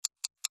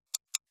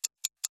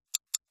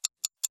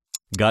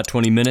Got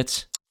 20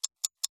 minutes?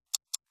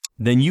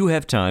 Then you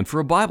have time for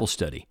a Bible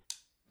study.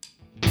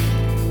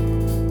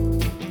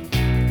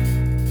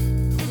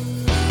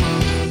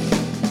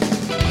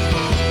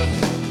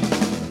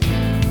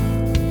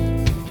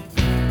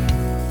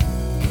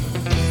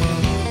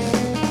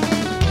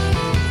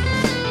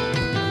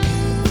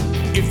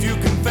 If you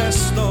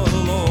confess the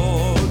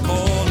Lord,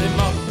 call him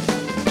up.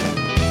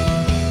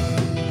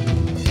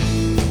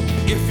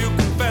 If you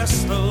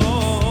confess the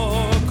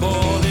Lord,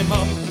 call him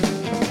up.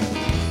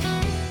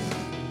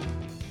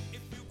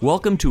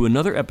 Welcome to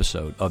another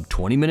episode of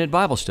 20-Minute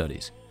Bible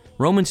Studies.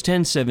 Romans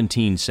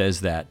 10:17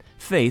 says that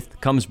faith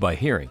comes by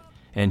hearing,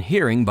 and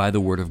hearing by the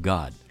Word of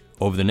God.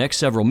 Over the next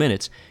several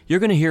minutes, you're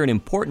going to hear an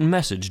important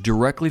message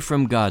directly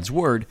from God's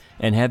Word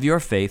and have your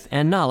faith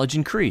and knowledge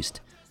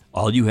increased.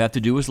 All you have to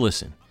do is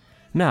listen.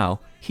 Now,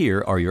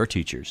 here are your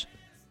teachers.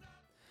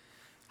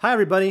 Hi,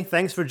 everybody.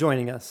 Thanks for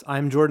joining us.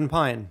 I'm Jordan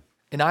Pine.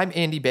 And I'm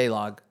Andy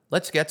Baylog.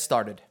 Let's get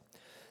started.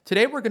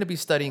 Today we're going to be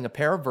studying a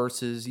pair of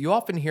verses you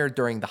often hear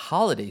during the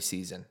holiday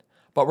season,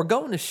 but we're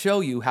going to show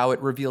you how it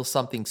reveals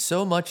something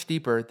so much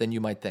deeper than you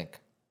might think.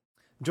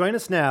 Join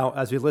us now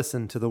as we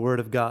listen to the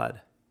Word of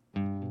God.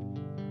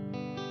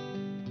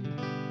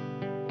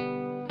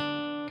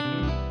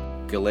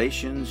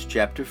 Galatians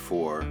chapter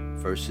 4,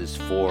 verses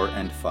 4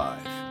 and 5.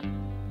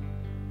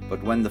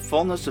 But when the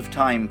fullness of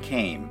time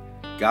came,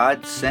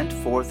 God sent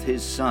forth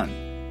his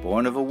Son,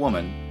 born of a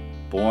woman,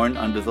 born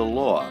under the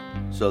law,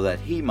 so that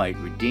he might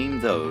redeem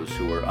those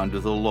who were under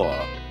the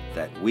law,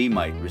 that we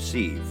might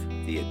receive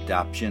the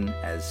adoption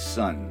as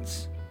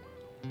sons.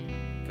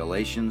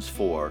 Galatians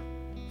 4,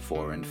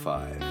 4 and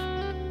 5.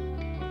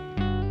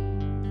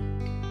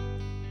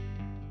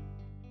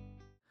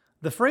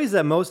 The phrase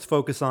that most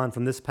focus on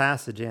from this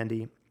passage,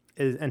 Andy,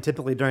 and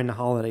typically during the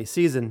holiday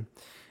season,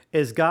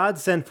 is God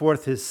sent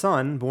forth his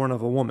Son, born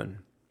of a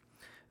woman.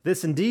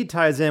 This indeed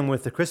ties in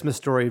with the Christmas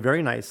story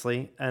very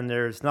nicely, and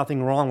there's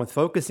nothing wrong with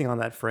focusing on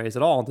that phrase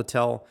at all to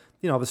tell,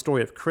 the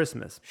story of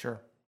Christmas.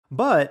 Sure.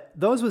 But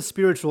those with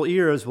spiritual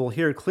ears will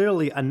hear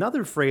clearly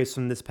another phrase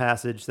from this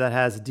passage that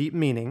has deep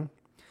meaning,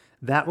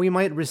 that we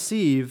might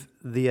receive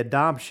the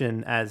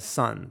adoption as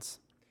sons.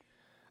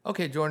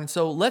 Okay, Jordan,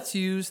 so let's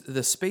use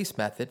the SPACE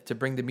method to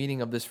bring the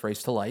meaning of this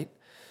phrase to light.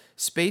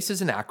 SPACE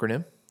is an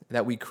acronym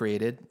that we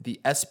created. The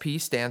SP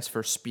stands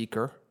for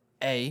speaker,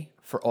 A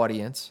for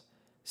audience,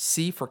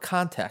 C for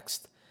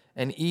context,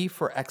 and E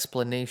for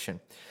explanation.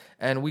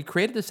 And we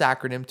created this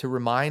acronym to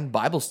remind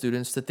Bible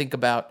students to think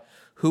about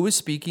who is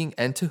speaking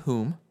and to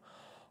whom,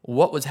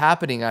 what was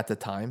happening at the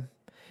time,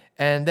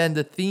 and then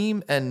the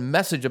theme and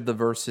message of the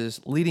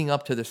verses leading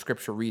up to the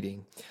scripture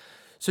reading.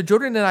 So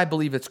Jordan and I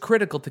believe it's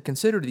critical to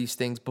consider these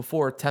things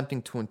before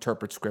attempting to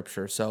interpret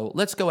scripture. So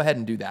let's go ahead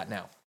and do that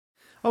now.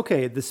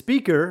 Okay, the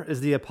speaker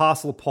is the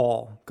Apostle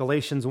Paul.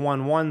 Galatians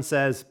 1:1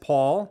 says,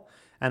 Paul,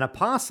 an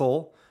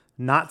apostle,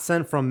 not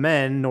sent from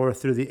men nor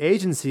through the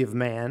agency of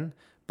man,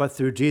 but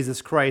through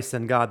Jesus Christ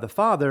and God the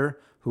Father,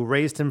 who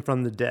raised him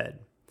from the dead.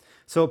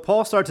 So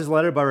Paul starts his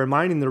letter by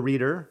reminding the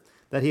reader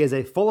that he is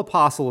a full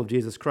apostle of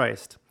Jesus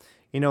Christ.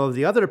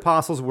 The other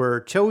apostles were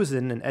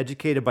chosen and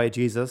educated by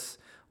Jesus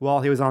while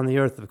he was on the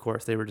earth, of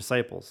course. They were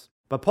disciples.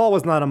 But Paul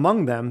was not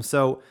among them,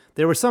 so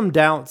there were some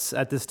doubts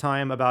at this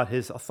time about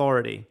his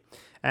authority.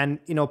 And,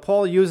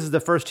 Paul uses the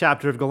first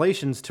chapter of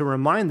Galatians to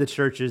remind the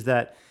churches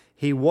that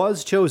he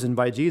was chosen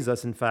by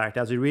Jesus, in fact.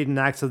 As we read in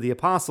Acts of the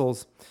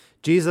Apostles,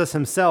 Jesus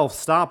himself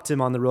stopped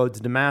him on the road to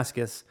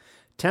Damascus,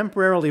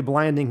 temporarily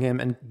blinding him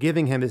and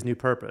giving him his new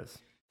purpose.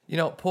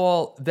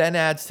 Paul then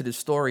adds to the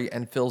story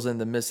and fills in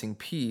the missing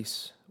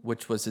piece,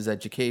 which was his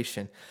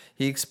education.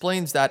 He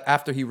explains that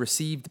after he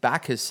received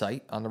back his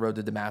sight on the road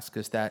to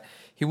Damascus, that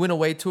he went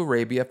away to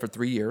Arabia for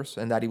 3 years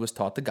and that he was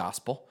taught the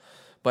gospel.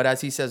 But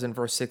as he says in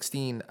verse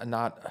 16,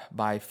 not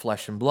by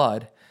flesh and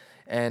blood.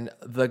 And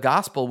the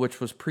gospel which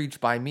was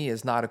preached by me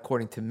is not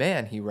according to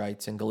man, he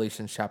writes in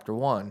Galatians chapter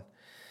 1.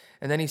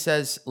 And then he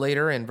says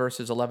later in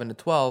verses 11 to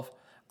 12,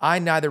 I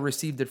neither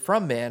received it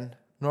from man,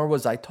 nor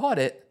was I taught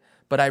it,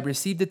 but I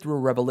received it through a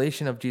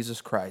revelation of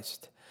Jesus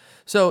Christ.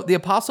 So the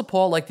Apostle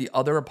Paul, like the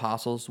other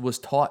apostles, was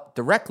taught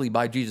directly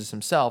by Jesus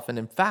himself. And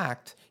in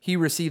fact, he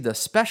received a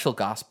special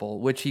gospel,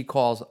 which he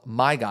calls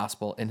my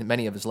gospel in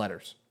many of his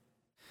letters.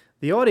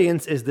 The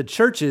audience is the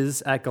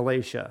churches at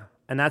Galatia,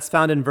 and that's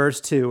found in verse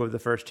 2 of the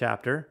first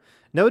chapter.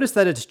 Notice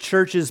that it's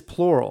churches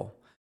plural.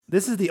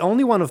 This is the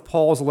only one of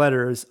Paul's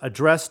letters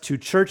addressed to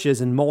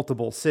churches in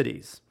multiple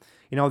cities.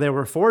 There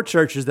were 4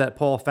 churches that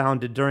Paul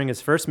founded during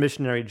his first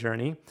missionary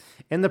journey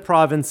in the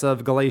province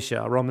of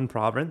Galatia, a Roman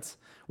province,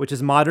 which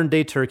is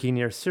modern-day Turkey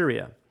near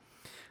Syria.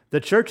 The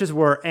churches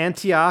were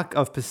Antioch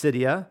of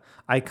Pisidia,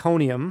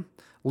 Iconium,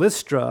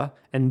 Lystra,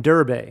 and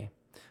Derbe.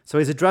 So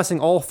he's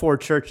addressing all 4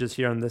 churches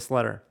here in this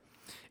letter.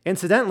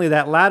 Incidentally,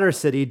 that latter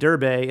city,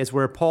 Derbe, is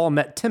where Paul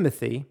met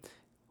Timothy,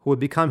 who would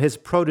become his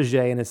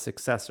protege and his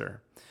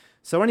successor.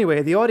 So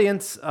anyway, the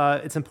audience,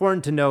 it's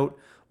important to note,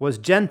 was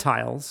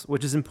Gentiles,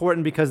 which is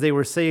important because they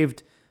were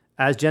saved,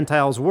 as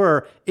Gentiles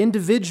were,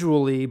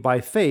 individually by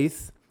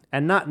faith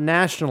and not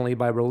nationally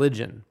by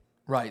religion.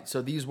 Right.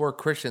 So these were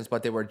Christians,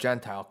 but they were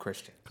Gentile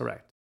Christians.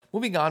 Correct.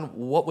 Moving on,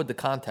 what would the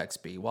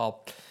context be?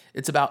 Well,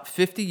 it's about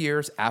 50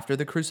 years after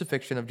the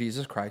crucifixion of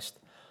Jesus Christ.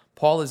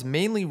 Paul is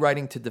mainly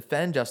writing to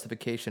defend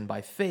justification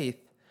by faith,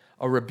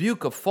 a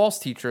rebuke of false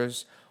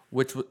teachers,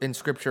 which in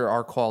Scripture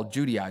are called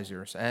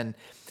Judaizers. And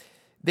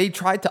they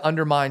tried to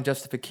undermine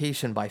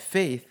justification by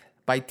faith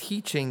by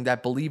teaching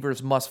that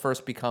believers must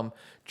first become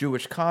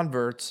Jewish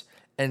converts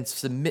and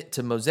submit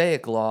to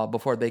Mosaic law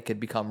before they could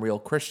become real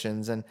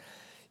Christians. And,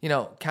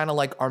 kind of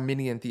like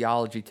Arminian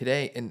theology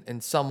today,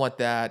 in somewhat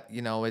that,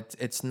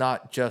 it's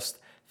not just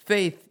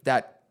faith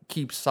that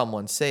keeps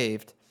someone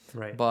saved,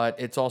 Right. but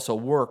it's also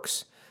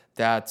works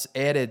that's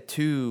added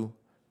to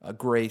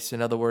grace.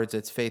 In other words,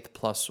 it's faith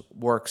plus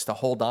works to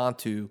hold on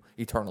to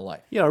eternal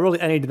life. Yeah, really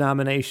any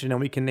denomination, and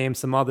we can name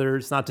some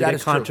others, not to That get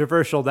is true.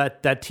 controversial,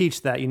 that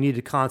teach that you need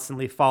to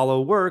constantly follow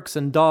works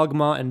and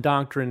dogma and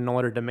doctrine in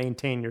order to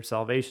maintain your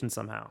salvation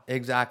somehow.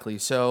 Exactly.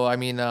 So, I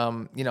mean,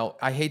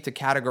 I hate to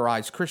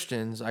categorize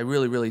Christians. I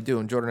really, really do.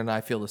 And Jordan and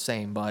I feel the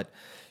same. But,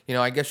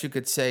 I guess you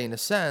could say in a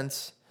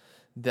sense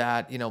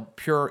that,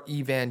 pure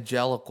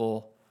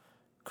evangelical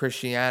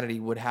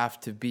Christianity would have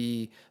to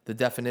be the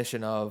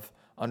definition of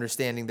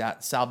understanding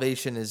that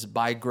salvation is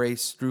by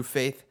grace through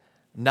faith,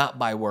 not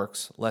by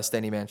works, lest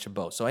any man should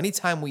boast. So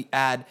anytime we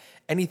add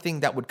anything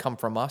that would come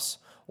from us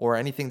or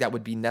anything that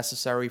would be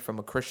necessary from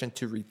a Christian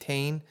to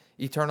retain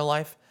eternal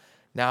life,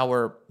 now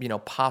we're,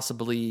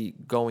 possibly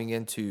going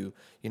into,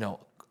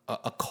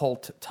 a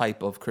cult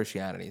type of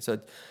Christianity. So,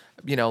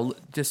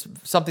 just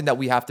something that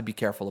we have to be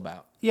careful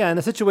about. Yeah, and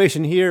the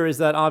situation here is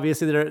that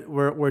obviously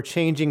we're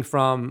changing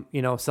from,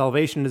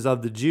 salvation is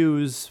of the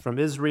Jews, from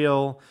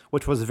Israel,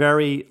 which was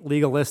very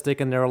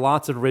legalistic, and there are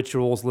lots of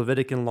rituals,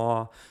 Levitican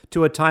law,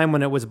 to a time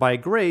when it was by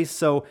grace.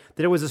 So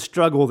there was a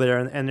struggle there,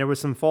 and there were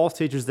some false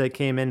teachers that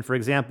came in. For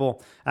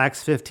example,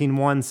 Acts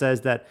 15:1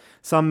 says that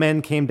some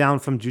men came down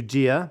from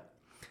Judea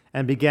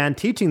and began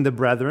teaching the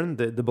brethren,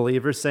 the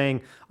believers, saying,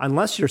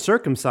 unless you're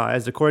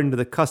circumcised according to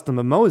the custom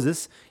of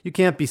Moses, you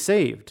can't be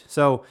saved.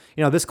 So,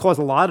 this caused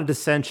a lot of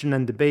dissension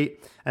and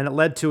debate, and it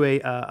led to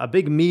a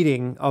big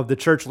meeting of the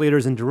church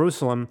leaders in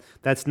Jerusalem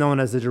that's known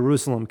as the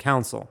Jerusalem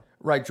Council.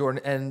 Right,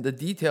 Jordan. And the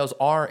details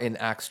are in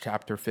Acts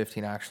chapter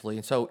 15,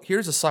 actually. So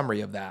here's a summary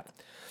of that.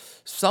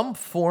 Some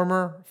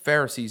former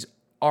Pharisees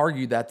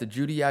argued that the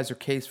Judaizer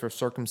case for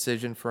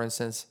circumcision, for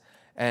instance,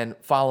 and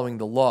following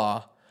the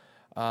law,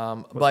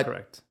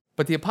 Correct.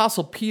 But the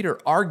Apostle Peter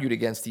argued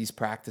against these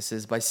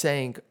practices by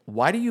saying,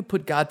 why do you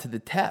put God to the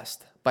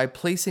test by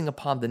placing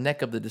upon the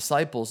neck of the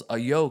disciples a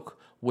yoke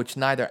which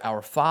neither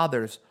our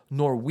fathers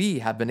nor we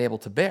have been able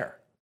to bear?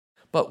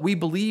 But we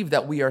believe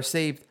that we are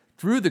saved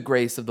through the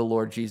grace of the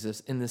Lord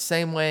Jesus in the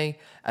same way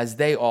as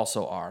they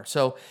also are.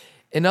 So,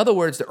 in other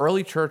words, the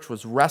early church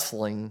was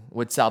wrestling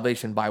with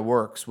salvation by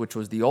works, which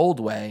was the old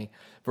way,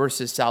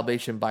 versus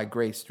salvation by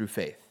grace through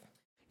faith.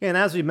 And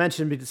as we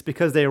mentioned, it's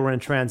because they were in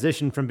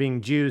transition from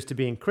being Jews to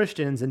being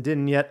Christians and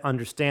didn't yet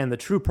understand the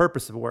true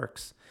purpose of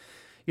works.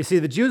 You see,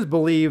 the Jews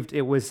believed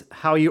it was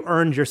how you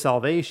earned your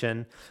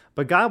salvation,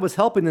 but God was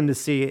helping them to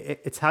see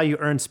it's how you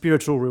earn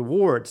spiritual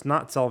rewards,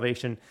 not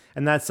salvation.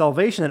 And that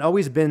salvation had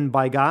always been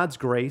by God's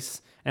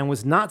grace and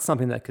was not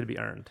something that could be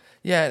earned.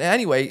 Yeah, and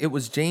anyway, it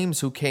was James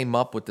who came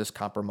up with this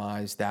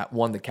compromise that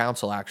won the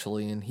council,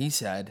 actually, and he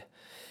said,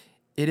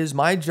 it is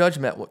my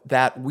judgment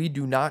that we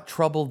do not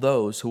trouble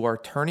those who are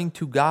turning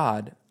to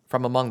God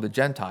from among the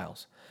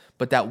Gentiles,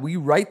 but that we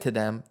write to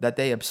them that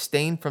they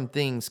abstain from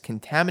things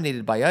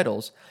contaminated by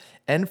idols,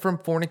 and from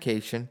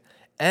fornication,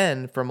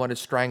 and from what is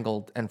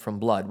strangled, and from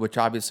blood, which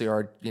obviously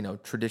are,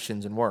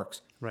 traditions and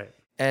works. Right.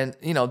 And,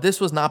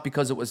 this was not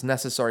because it was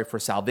necessary for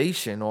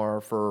salvation or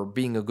for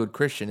being a good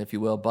Christian, if you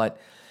will, but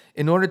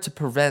in order to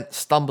prevent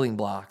stumbling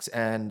blocks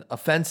and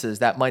offenses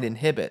that might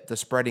inhibit the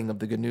spreading of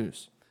the good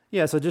news.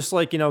 Yeah, so just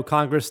like,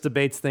 Congress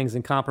debates things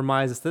and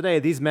compromises today,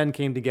 these men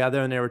came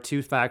together and there were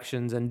two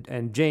factions,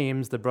 and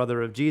James, the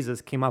brother of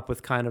Jesus, came up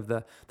with kind of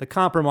the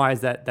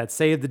compromise that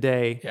saved the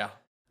day. Yeah.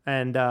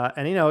 And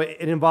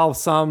it involves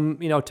some,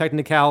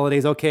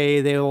 technicalities. Okay,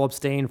 they will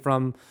abstain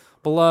from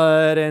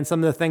blood and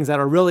some of the things that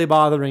are really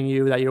bothering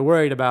you that you're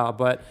worried about,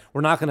 but we're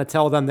not going to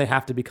tell them they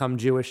have to become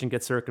Jewish and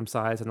get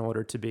circumcised in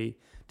order to be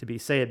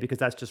saved, because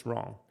that's just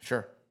wrong.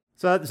 Sure.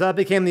 So that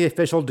became the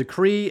official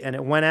decree, and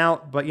it went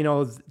out. But,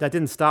 that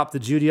didn't stop the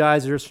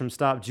Judaizers from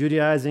stop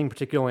Judaizing,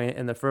 particularly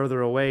in the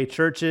further away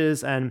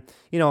churches. And,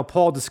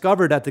 Paul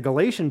discovered that the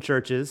Galatian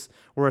churches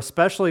were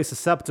especially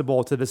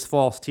susceptible to this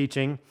false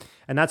teaching.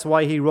 And that's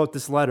why he wrote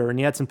this letter. And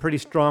he had some pretty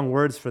strong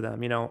words for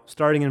them.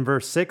 Starting in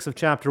verse 6 of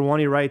chapter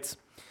 1, he writes,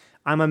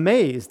 I'm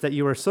amazed that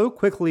you are so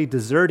quickly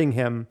deserting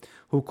him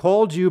who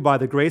called you by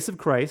the grace of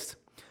Christ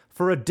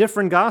for a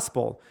different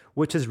gospel,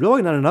 which is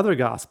really not another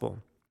gospel.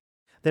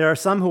 There are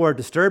some who are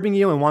disturbing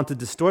you and want to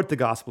distort the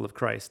gospel of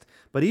Christ.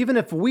 But even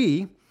if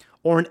we,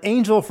 or an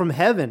angel from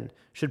heaven,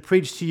 should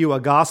preach to you a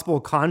gospel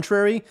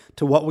contrary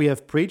to what we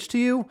have preached to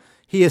you,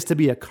 he is to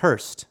be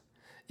accursed.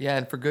 Yeah,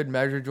 and for good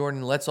measure,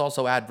 Jordan, let's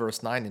also add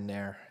verse 9 in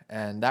there.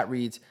 And that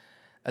reads,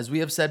 as we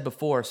have said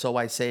before, so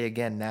I say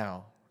again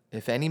now,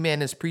 If any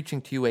man is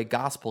preaching to you a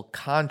gospel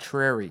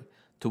contrary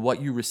to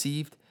what you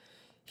received,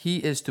 he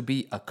is to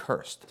be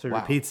accursed. So he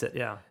repeats it,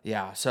 yeah.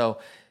 Yeah. So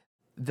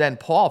then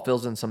Paul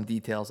fills in some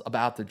details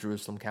about the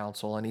Jerusalem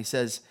Council, and he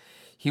says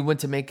he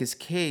went to make his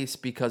case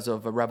because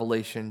of a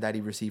revelation that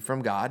he received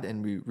from God,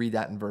 and we read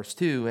that in verse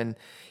 2. And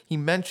he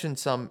mentioned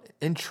some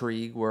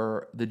intrigue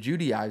where the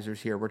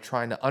Judaizers here were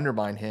trying to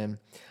undermine him,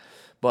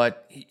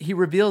 but he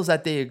reveals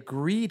that they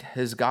agreed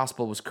his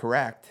gospel was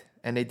correct,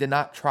 and they did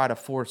not try to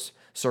force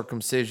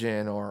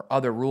circumcision or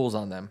other rules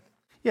on them.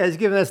 Yeah, he's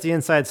giving us the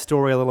inside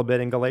story a little bit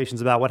in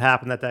Galatians about what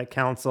happened at that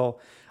council.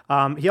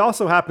 He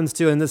also happens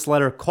to, in this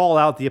letter, call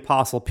out the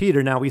Apostle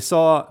Peter. Now, we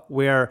saw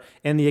where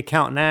in the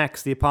account in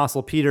Acts, the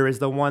Apostle Peter is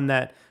the one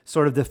that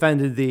sort of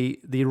defended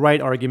the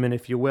right argument,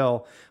 if you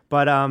will.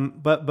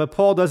 But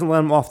Paul doesn't let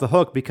him off the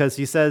hook because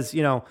he says,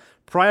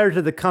 prior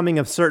to the coming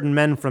of certain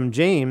men from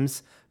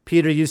James,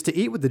 Peter used to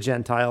eat with the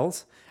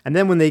Gentiles. And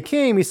then when they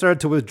came, he started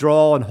to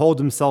withdraw and hold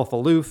himself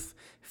aloof,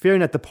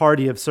 fearing that the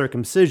party of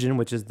circumcision,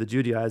 which is the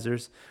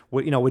Judaizers,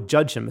 would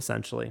judge him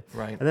essentially.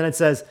 Right. And then it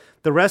says,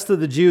 the rest of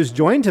the Jews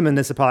joined him in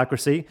this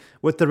hypocrisy,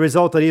 with the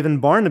result that even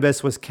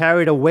Barnabas was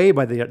carried away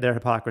by their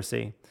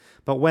hypocrisy.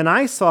 But when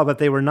I saw that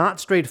they were not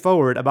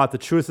straightforward about the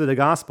truth of the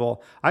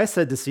gospel, I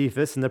said to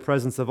Cephas in the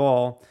presence of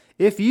all,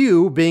 if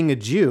you, being a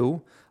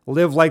Jew,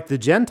 live like the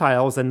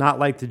Gentiles and not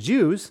like the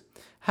Jews,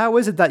 how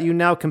is it that you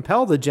now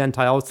compel the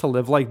Gentiles to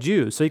live like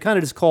Jews? So he kind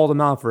of just called them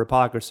out for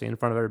hypocrisy in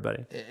front of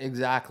everybody.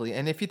 Exactly.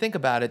 And if you think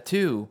about it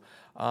too,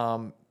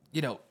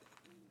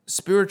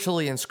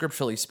 spiritually and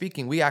scripturally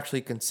speaking, we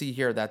actually can see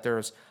here that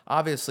there's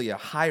obviously a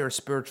higher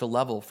spiritual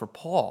level for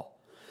Paul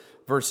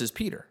versus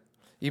Peter.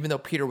 Even though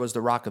Peter was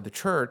the rock of the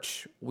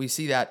church, we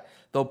see that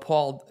though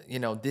Paul,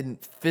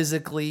 didn't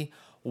physically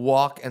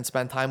walk and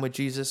spend time with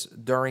Jesus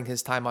during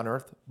his time on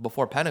earth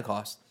before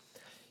Pentecost,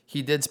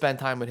 he did spend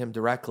time with him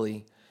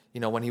directly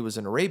when he was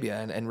in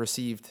Arabia and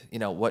received,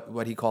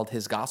 what he called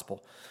his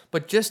gospel.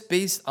 But just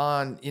based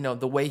on,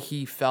 the way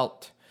he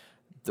felt,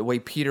 the way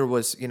Peter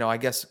was, I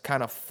guess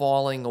kind of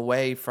falling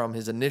away from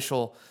his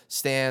initial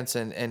stance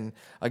and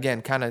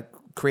again, kind of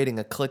creating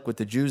a clique with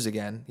the Jews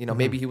again.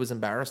 Maybe he was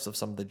embarrassed of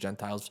some of the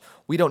Gentiles.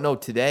 We don't know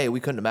today. We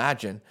couldn't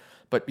imagine.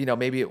 But,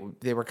 maybe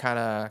they were kind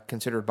of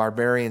considered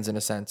barbarians in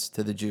a sense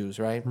to the Jews,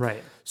 right?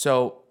 Right.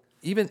 So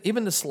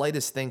even the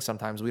slightest thing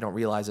sometimes we don't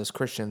realize as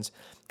Christians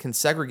can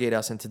segregate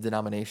us into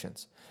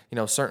denominations.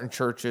 Certain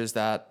churches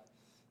that,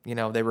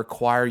 they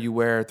require you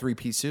wear a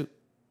 3-piece suit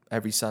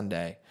every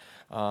Sunday.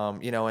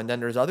 And then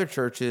there's other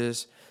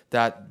churches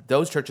that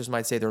those churches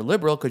might say they're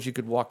liberal because you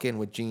could walk in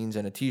with jeans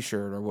and a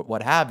t-shirt or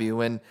what have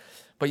you.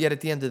 But yet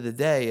at the end of the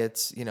day,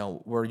 it's,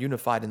 we're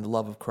unified in the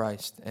love of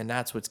Christ, and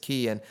that's what's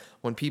key. And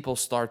when people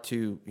start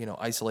to,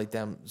 isolate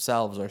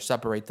themselves or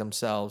separate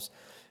themselves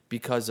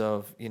because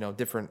of,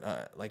 different,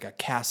 like a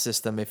caste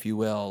system, if you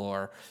will,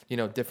 or,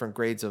 different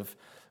grades of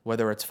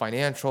whether it's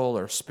financial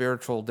or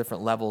spiritual,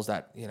 different levels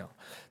that,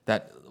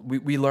 that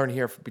we learn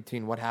here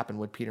between what happened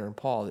with Peter and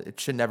Paul. It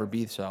should never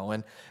be so.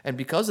 And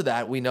because of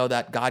that, we know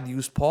that God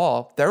used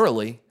Paul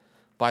thoroughly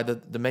by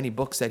the many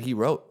books that he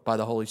wrote by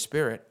the Holy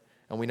Spirit.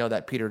 And we know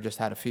that Peter just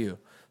had a few.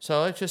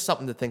 So it's just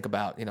something to think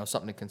about,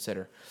 something to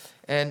consider.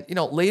 And,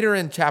 later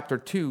in chapter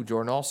 2,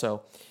 Jordan,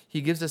 also, he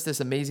gives us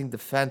this amazing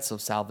defense of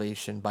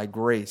salvation by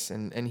grace.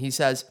 And he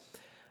says,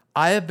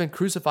 I have been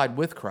crucified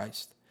with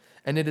Christ,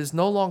 and it is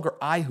no longer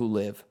I who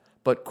live,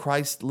 but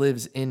Christ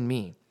lives in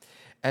me.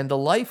 And the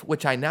life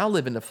which I now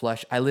live in the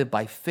flesh, I live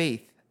by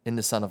faith in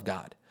the Son of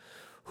God,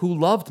 who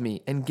loved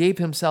me and gave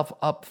himself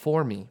up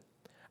for me.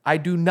 I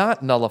do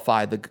not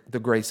nullify the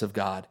grace of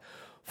God,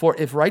 for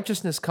if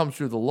righteousness comes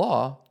through the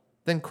law,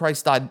 then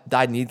Christ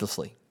died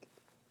needlessly.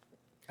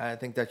 I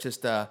think that's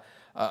just a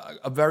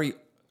very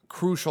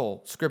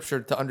crucial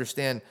scripture to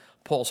understand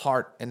Paul's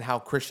heart and how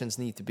Christians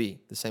need to be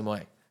the same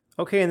way.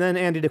 Okay, and then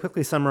Andy, to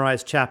quickly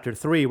summarize chapter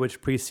 3,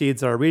 which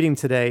precedes our reading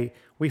today,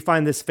 we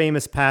find this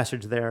famous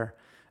passage there.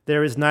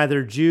 There is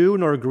neither Jew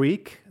nor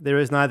Greek, there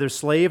is neither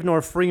slave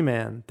nor free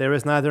man, there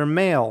is neither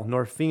male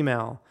nor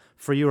female,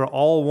 for you are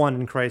all one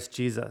in Christ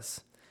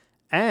Jesus.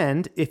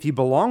 And if you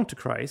belong to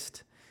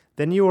Christ,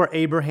 then you are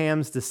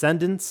Abraham's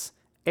descendants,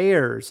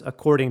 heirs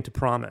according to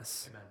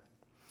promise. Amen.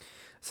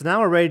 So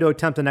now we're ready to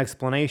attempt an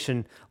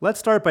explanation. Let's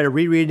start by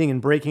rereading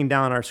and breaking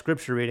down our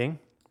scripture reading.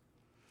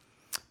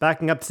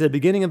 Backing up to the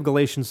beginning of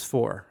Galatians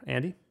 4.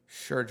 Andy?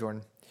 Sure,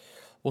 Jordan.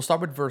 We'll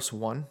start with verse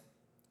 1.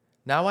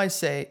 Now I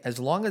say, as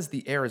long as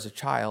the heir is a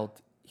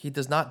child, he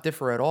does not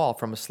differ at all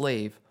from a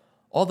slave,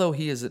 although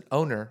he is an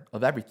owner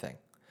of everything.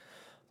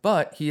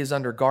 But he is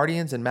under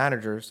guardians and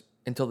managers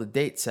until the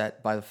date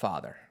set by the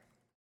father.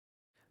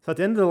 So at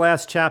the end of the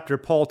last chapter,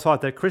 Paul taught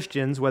that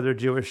Christians, whether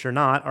Jewish or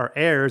not, are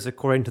heirs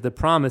according to the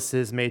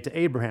promises made to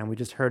Abraham. We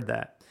just heard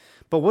that.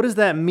 But what does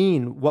that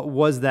mean? What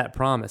was that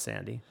promise,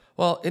 Andy?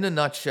 Well, in a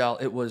nutshell,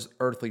 it was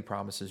earthly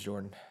promises,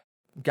 Jordan.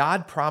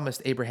 God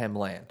promised Abraham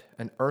land,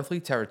 an earthly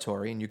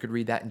territory, and you could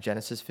read that in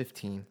Genesis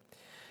 15.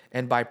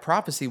 And by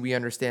prophecy, we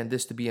understand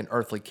this to be an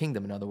earthly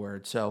kingdom, in other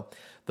words. So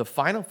the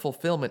final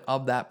fulfillment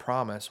of that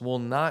promise will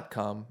not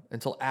come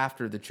until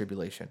after the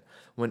tribulation,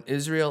 when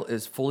Israel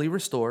is fully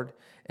restored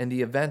and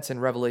the events in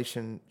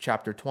Revelation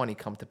chapter 20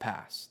 come to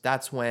pass.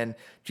 That's when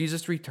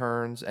Jesus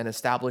returns and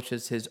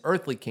establishes his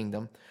earthly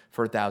kingdom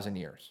for 1,000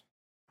 years.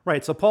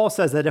 Right, so Paul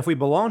says that if we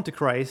belong to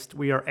Christ,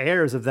 we are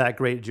heirs of that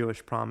great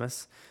Jewish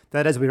promise.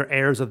 That is, we are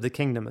heirs of the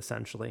kingdom,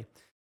 essentially.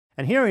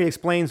 And here he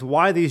explains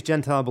why these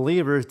Gentile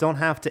believers don't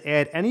have to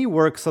add any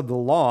works of the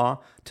law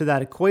to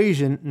that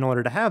equation in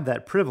order to have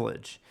that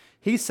privilege.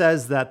 He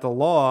says that the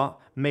law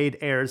made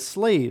heirs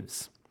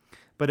slaves,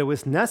 but it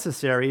was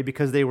necessary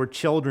because they were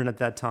children at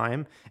that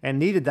time and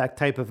needed that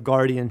type of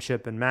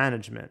guardianship and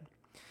management.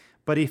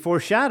 But he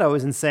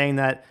foreshadows in saying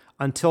that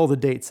until the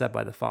date set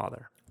by the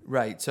Father.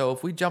 Right. So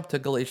if we jump to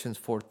Galatians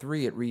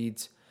 4:3, it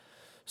reads,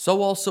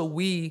 "So also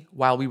we,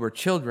 while we were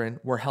children,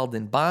 were held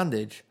in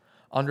bondage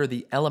under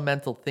the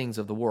elemental things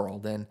of the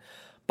world." And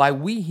by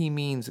we, he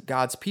means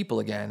God's people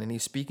again. And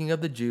he's speaking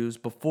of the Jews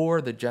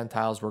before the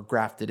Gentiles were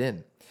grafted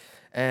in.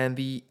 And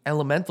the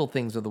elemental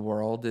things of the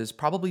world is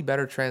probably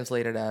better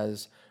translated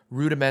as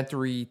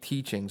rudimentary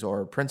teachings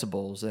or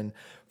principles. And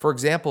for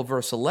example,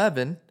 verse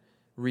 11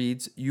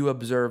 reads, "You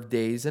observe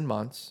days and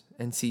months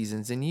and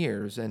seasons and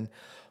years." And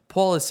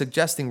Paul is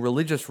suggesting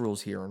religious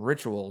rules here and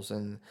rituals,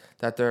 and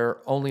that they're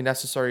only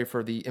necessary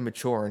for the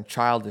immature and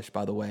childish,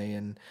 by the way.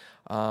 And,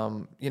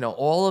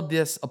 all of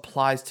this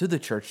applies to the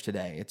church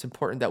today. It's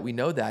important that we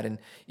know that. And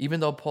even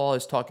though Paul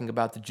is talking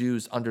about the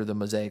Jews under the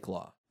Mosaic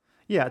law.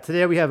 Yeah,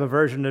 today we have a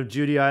version of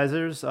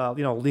Judaizers,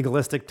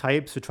 legalistic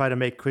types who try to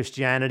make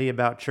Christianity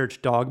about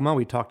church dogma.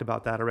 We talked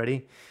about that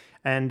already.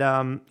 And,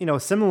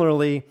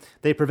 similarly,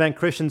 they prevent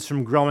Christians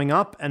from growing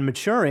up and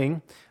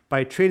maturing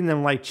by treating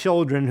them like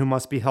children who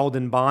must be held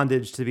in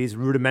bondage to these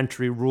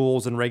rudimentary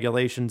rules and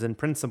regulations and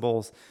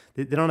principles.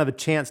 They don't have a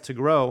chance to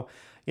grow.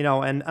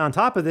 And on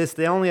top of this,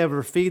 they only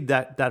ever feed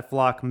that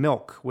flock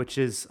milk, which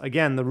is,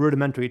 again, the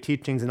rudimentary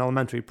teachings and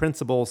elementary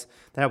principles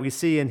that we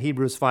see in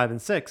Hebrews 5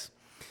 and 6.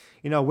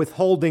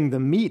 Withholding the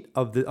meat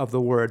of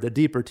the word, the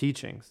deeper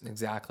teachings.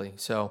 Exactly.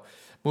 So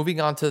moving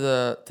on to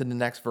the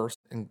next verse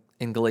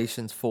in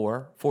Galatians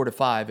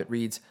 4:4-5, it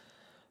reads,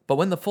 "But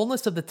when the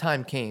fullness of the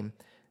time came,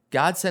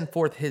 God sent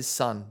forth his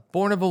Son,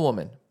 born of a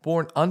woman,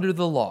 born under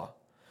the law,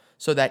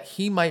 so that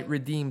he might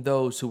redeem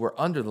those who were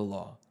under the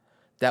law,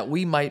 that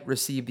we might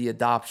receive the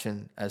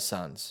adoption as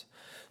sons."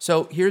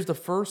 So here's the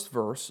first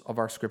verse of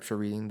our scripture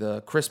reading,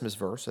 the Christmas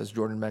verse, as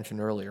Jordan mentioned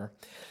earlier.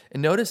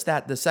 And notice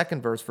that the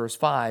second verse, verse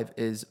 5,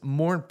 is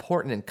more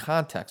important in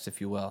context,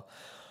 if you will.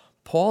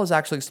 Paul is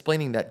actually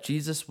explaining that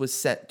Jesus was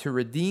sent to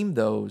redeem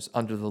those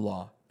under the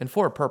law, and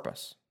for a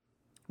purpose.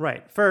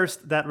 Right.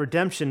 First, that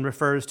redemption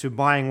refers to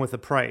buying with a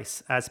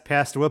price. As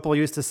Pastor Whipple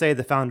used to say,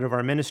 the founder of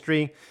our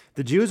ministry,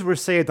 the Jews were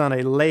saved on a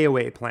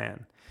layaway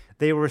plan.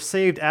 They were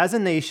saved as a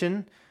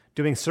nation,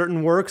 doing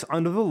certain works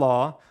under the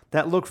law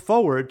that looked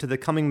forward to the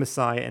coming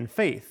Messiah in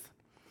faith.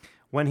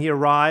 When he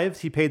arrived,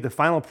 he paid the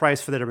final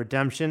price for their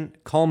redemption,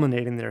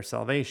 culminating their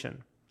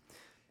salvation.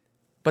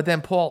 But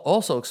then Paul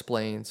also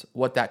explains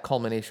what that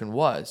culmination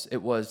was.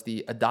 It was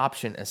the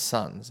adoption as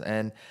sons.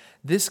 And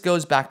this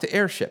goes back to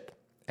heirship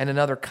and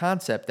another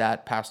concept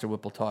that Pastor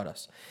Whipple taught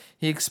us.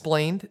 He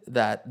explained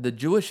that the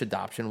Jewish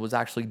adoption was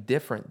actually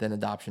different than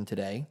adoption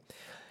today.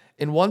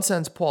 In one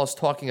sense, Paul is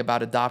talking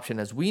about adoption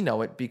as we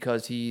know it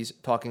because he's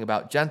talking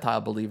about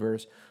Gentile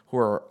believers who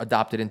are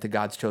adopted into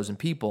God's chosen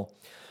people.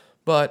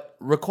 But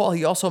recall,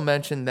 he also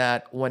mentioned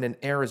that when an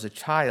heir is a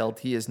child,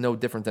 he is no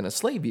different than a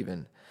slave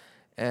even.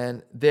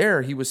 And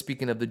there he was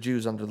speaking of the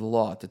Jews under the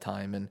law at the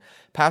time. And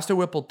Pastor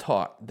Whipple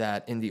taught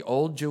that in the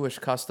old Jewish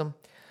custom,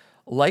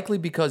 likely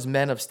because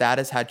men of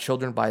status had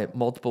children by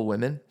multiple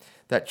women,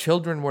 that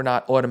children were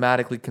not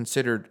automatically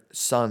considered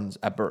sons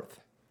at birth.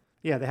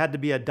 Yeah, they had to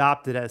be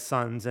adopted as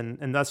sons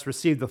and thus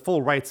receive the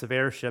full rights of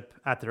heirship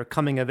at their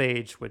coming of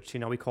age, which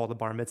we call the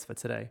bar mitzvah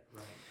today.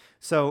 Right.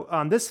 So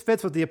this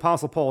fits what the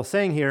Apostle Paul is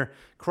saying here.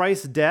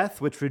 Christ's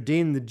death, which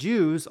redeemed the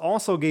Jews,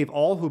 also gave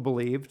all who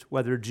believed,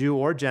 whether Jew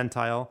or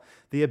Gentile,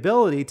 the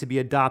ability to be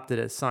adopted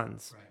as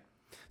sons. Right.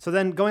 So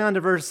then going on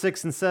to verse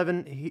 6 and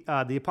 7,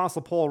 the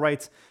Apostle Paul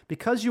writes,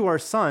 "Because you are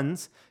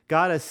sons,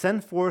 God has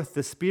sent forth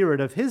the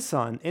Spirit of his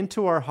Son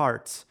into our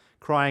hearts,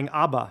 crying,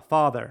 'Abba,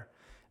 Father.'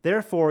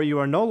 Therefore you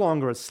are no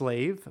longer a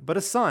slave, but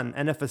a son,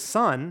 and if a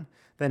son,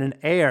 then an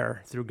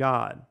heir through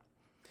God."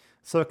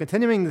 So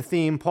continuing the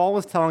theme, Paul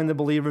was telling the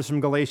believers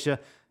from Galatia,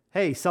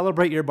 hey,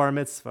 celebrate your bar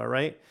mitzvah,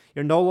 right?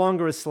 You're no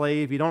longer a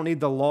slave. You don't need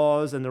the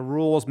laws and the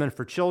rules meant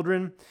for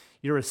children.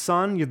 You're a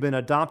son. You've been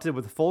adopted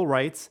with full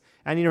rights,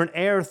 and you're an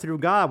heir through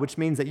God, which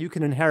means that you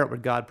can inherit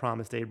what God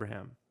promised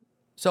Abraham.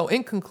 So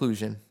in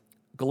conclusion,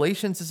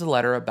 Galatians is a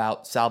letter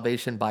about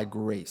salvation by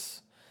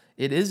grace.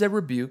 It is a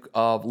rebuke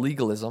of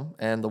legalism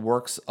and the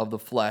works of the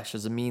flesh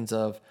as a means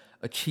of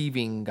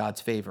achieving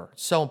God's favor.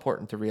 It's so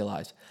important to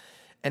realize.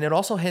 And it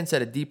also hints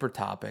at a deeper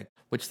topic,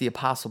 which the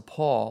Apostle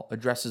Paul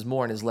addresses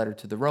more in his letter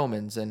to the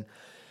Romans. And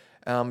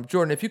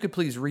Jordan, if you could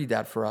please read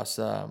that for us,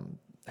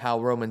 how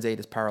Romans 8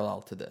 is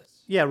parallel to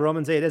this. Yeah,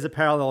 Romans 8 is a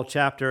parallel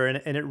chapter,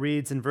 and it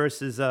reads in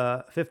verses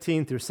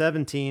 15 through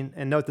 17,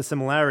 and note the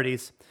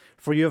similarities.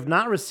 For you have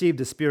not received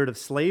a spirit of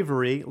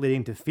slavery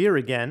leading to fear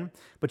again,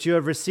 but you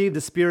have received the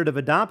spirit of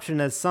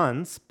adoption as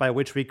sons, by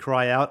which we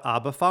cry out,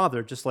 Abba,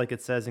 Father, just like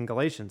it says in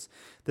Galatians.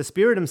 The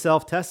Spirit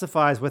himself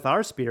testifies with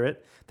our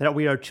spirit that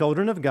we are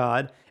children of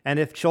God, and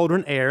if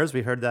children, heirs,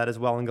 we heard that as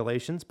well in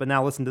Galatians. But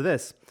now listen to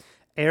this.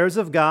 Heirs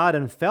of God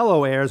and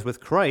fellow heirs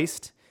with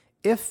Christ,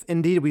 if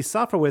indeed we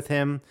suffer with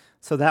him,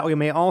 so that we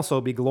may also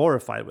be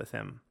glorified with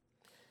him.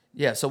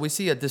 Yeah, so we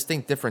see a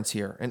distinct difference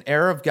here. An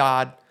heir of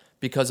God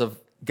because of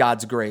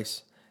God's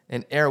grace,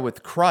 an heir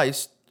with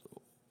Christ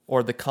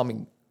or the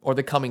coming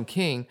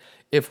king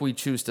if we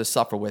choose to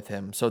suffer with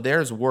him. So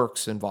there's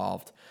works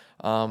involved.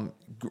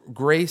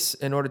 Grace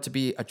in order to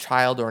be a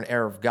child or an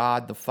heir of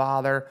God, the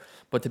Father,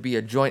 but to be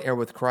a joint heir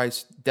with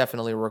Christ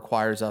definitely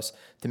requires us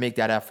to make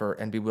that effort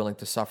and be willing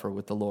to suffer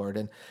with the Lord.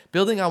 And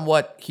building on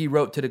what he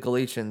wrote to the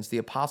Galatians, the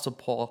Apostle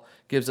Paul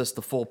gives us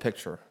the full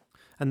picture.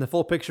 And the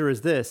full picture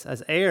is this: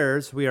 as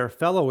heirs, we are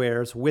fellow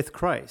heirs with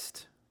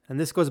Christ. And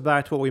this goes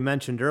back to what we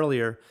mentioned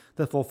earlier.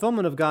 The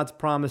fulfillment of God's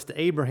promise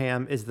to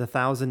Abraham is the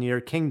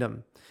 1,000-year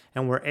kingdom.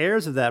 And we're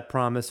heirs of that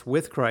promise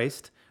with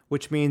Christ,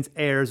 which means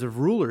heirs of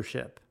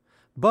rulership.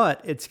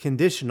 But it's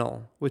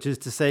conditional, which is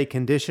to say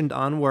conditioned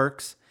on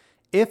works.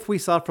 If we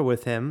suffer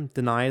with him,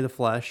 deny the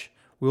flesh,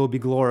 we will be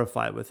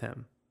glorified with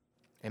him.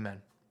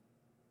 Amen.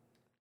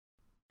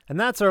 And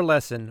that's our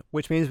lesson,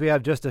 which means we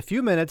have just a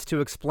few minutes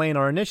to explain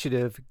our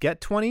initiative, Get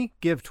 20,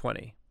 Give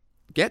 20.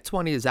 Get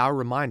 20 is our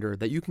reminder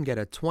that you can get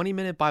a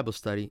 20-minute Bible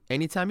study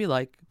anytime you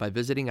like by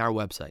visiting our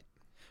website.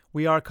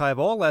 We archive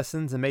all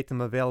lessons and make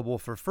them available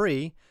for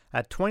free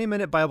at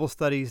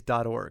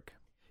 20minutebiblestudies.org.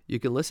 You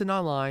can listen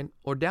online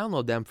or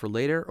download them for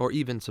later or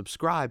even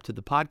subscribe to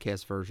the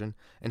podcast version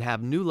and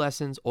have new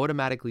lessons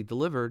automatically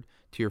delivered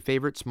to your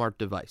favorite smart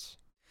device.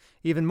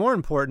 Even more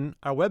important,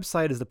 our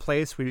website is the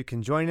place where you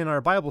can join in our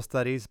Bible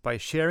studies by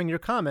sharing your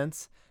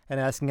comments and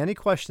asking any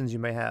questions you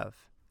may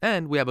have.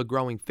 And we have a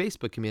growing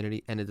Facebook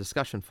community and a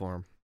discussion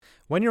forum.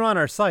 When you're on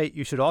our site,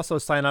 you should also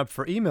sign up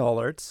for email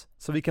alerts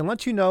so we can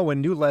let you know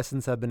when new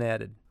lessons have been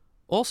added.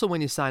 Also, when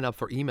you sign up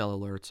for email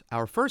alerts,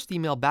 our first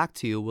email back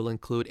to you will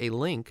include a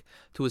link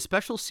to a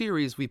special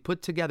series we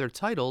put together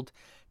titled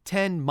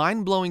 10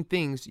 Mind-Blowing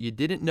Things You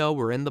Didn't Know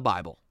Were in the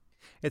Bible.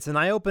 It's an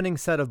eye-opening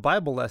set of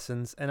Bible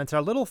lessons, and it's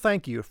our little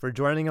thank you for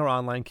joining our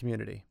online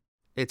community.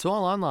 It's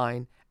all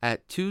online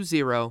at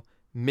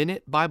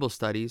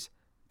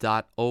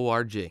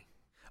 20minutebiblestudies.org.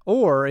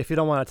 Or, if you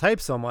don't want to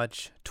type so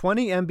much,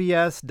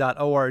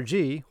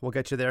 20mbs.org will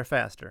get you there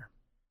faster.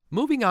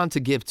 Moving on to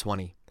Give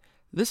 20.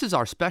 This is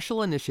our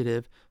special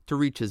initiative to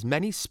reach as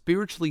many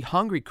spiritually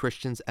hungry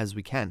Christians as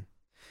we can.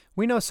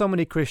 We know so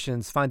many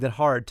Christians find it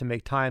hard to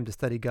make time to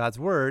study God's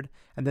Word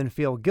and then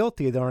feel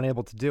guilty they're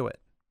unable to do it.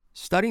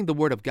 Studying the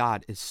Word of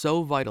God is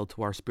so vital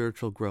to our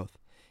spiritual growth,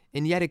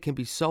 and yet it can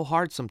be so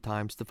hard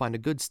sometimes to find a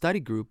good study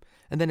group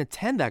and then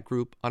attend that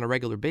group on a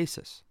regular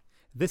basis.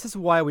 This is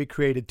why we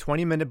created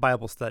 20-minute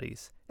Bible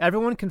studies.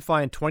 Everyone can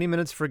find 20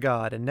 minutes for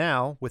God, and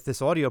now, with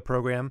this audio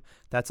program,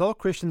 that's all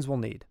Christians will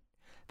need.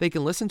 They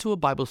can listen to a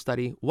Bible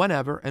study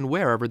whenever and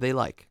wherever they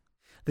like.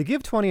 The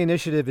Give 20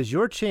 initiative is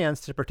your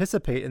chance to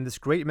participate in this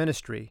great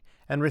ministry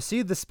and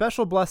receive the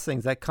special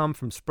blessings that come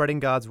from spreading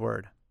God's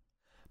Word.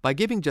 By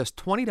giving just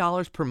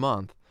 $20 per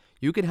month,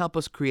 you can help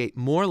us create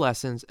more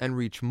lessons and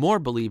reach more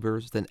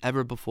believers than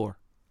ever before.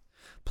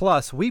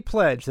 Plus, we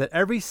pledge that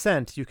every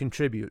cent you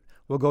contribute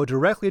will go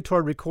directly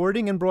toward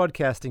recording and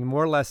broadcasting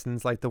more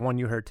lessons like the one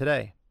you heard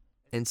today.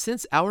 And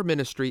since our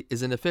ministry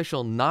is an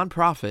official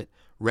nonprofit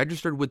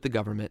registered with the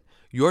government,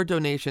 your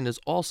donation is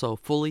also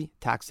fully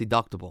tax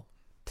deductible.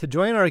 To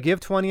join our Give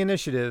 20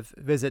 initiative,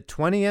 visit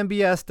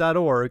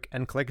 20mbs.org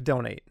and click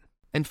Donate.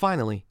 And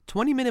finally,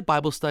 20-Minute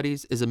Bible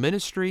Studies is a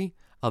ministry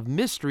of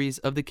Mysteries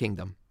of the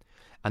Kingdom,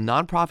 a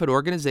nonprofit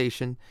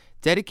organization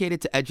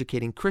dedicated to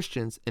educating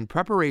Christians in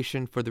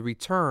preparation for the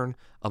return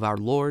of our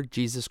Lord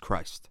Jesus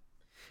Christ.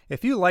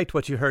 If you liked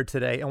what you heard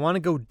today and want to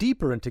go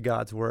deeper into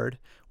God's Word,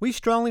 we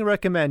strongly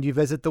recommend you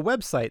visit the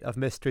website of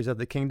Mysteries of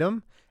the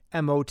Kingdom,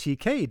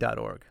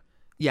 motk.org.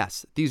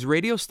 Yes, these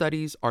radio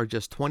studies are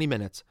just 20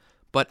 minutes,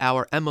 but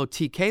our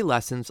MOTK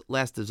lessons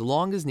last as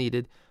long as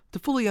needed to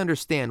fully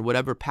understand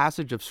whatever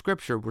passage of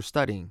Scripture we're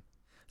studying.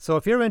 So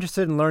if you're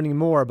interested in learning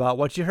more about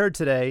what you heard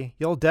today,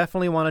 you'll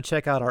definitely want to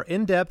check out our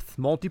in-depth,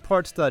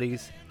 multi-part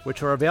studies,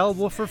 which are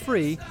available for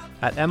free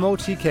at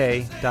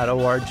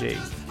motk.org.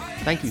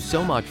 Thank you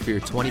so much for your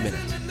 20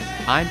 minutes.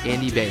 I'm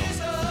Andy Bailey.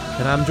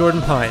 And I'm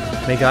Jordan Pine.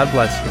 May God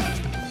bless you.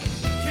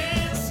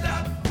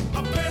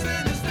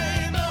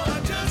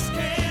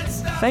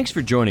 Thanks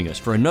for joining us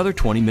for another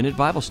 20-minute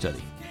Bible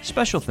study.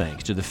 Special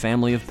thanks to the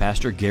family of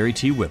Pastor Gary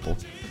T. Whipple,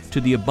 to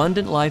the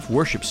Abundant Life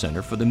Worship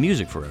Center for the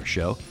music for our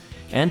show,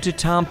 and to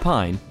Tom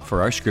Pine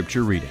for our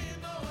scripture reading.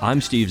 I'm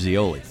Steve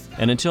Zioli,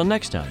 and until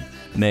next time,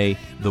 may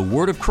the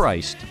Word of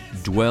Christ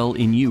dwell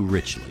in you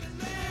richly.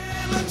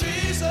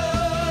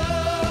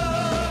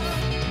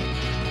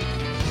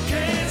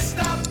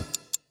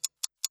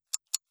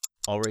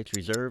 All rights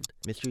reserved.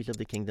 Mysteries of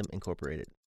the Kingdom Incorporated.